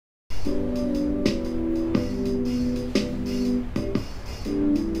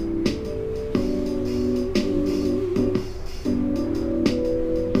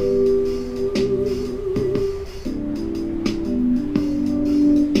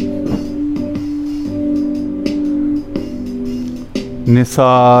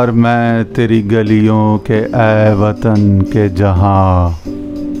निसार मैं तेरी गलियों के ऐ वतन के जहां,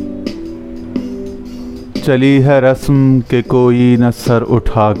 चली है रस्म के कोई न सर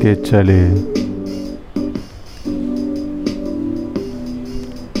उठा के चले।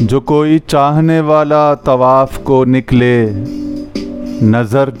 जो कोई चाहने वाला तवाफ को निकले,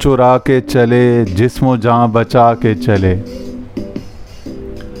 नज़र चुरा के चले, जिस्म जान बचा के चले।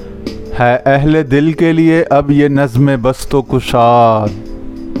 है अहले दिल के लिए अब ये नज़्म बस्तो कुशाद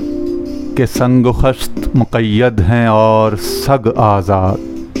के संग खश्त मुक़य्यद हैं और सग आज़ाद।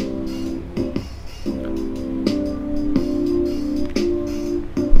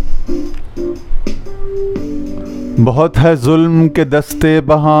 बहुत है जुल्म के दस्ते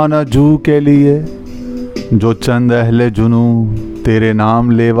बहाना जू के लिए, जो चंद अहले जुनू तेरे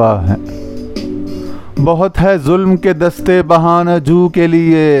नाम लेवा है। बहुत है जुल्म के दस्ते बहाना जू के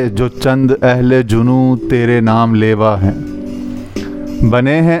लिए, जो चंद अहले जुनू तेरे नाम लेवा है।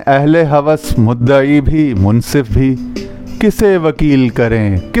 बने हैं अहले हवस मुद्दई भी मुनसिफ भी, किसे वकील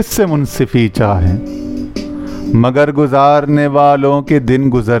करें किससे मुनसिफी चाहें। मगर गुजारने वालों के दिन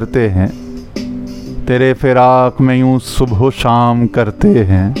गुजरते हैं, तेरे फिराक में यूं सुबह शाम करते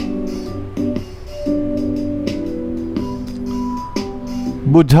हैं।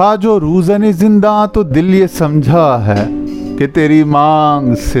 बुझा जो रूज़ने जिंदा तो दिल ये समझा है कि तेरी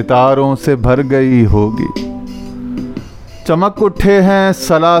मांग सितारों से भर गई होगी। चमक उठे हैं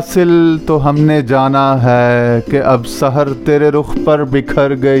सलासिल तो हमने जाना है कि अब सहर तेरे रुख पर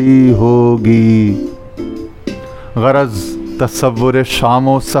बिखर गई होगी। गरज तसव्वुर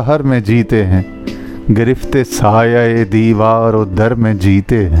शामो सहर में जीते हैं, गिरफ्ते साया दीवार और दर में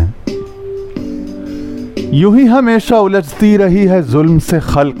जीते हैं। यूं ही हमेशा उलझती रही है जुल्म से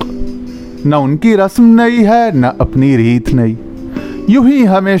खल्क, न उनकी रस्म नई है न अपनी रीत नई। यूं ही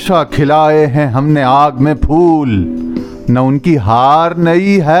हमेशा खिलाए हैं हमने आग में फूल, न उनकी हार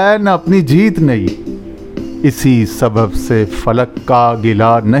नई है न अपनी जीत नई। इसी सबब से फलक का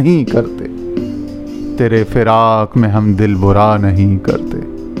गिला नहीं करते, तेरे फिराक में हम दिल बुरा नहीं करते।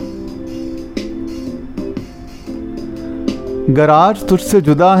 गर आज तुझसे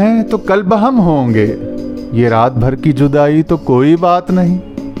जुदा हैं तो कल बहम होंगे, ये रात भर की जुदाई तो कोई बात नहीं।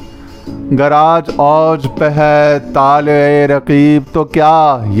 गर आज औज पे है ताले रकीब तो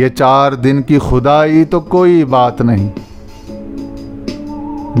क्या, ये 4 दिन की खुदाई तो कोई बात नहीं।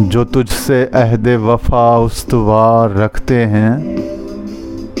 जो तुझसे अहदे वफा उस्तवार रखते हैं,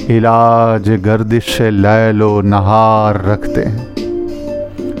 इलाज गर्दिश लैलो नहार रखते हैं।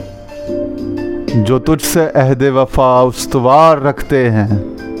 जो तुझसे अहदे वफा उस्तवार रखते हैं,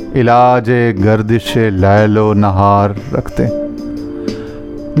 इलाज गर्दिश लैलो नहार रखते हैं।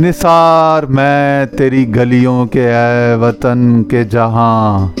 निसार मैं तेरी गलियों के ऐ वतन के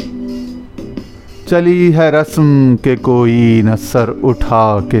जहां, चली है रस्म के कोई न सर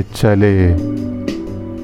उठा के चले।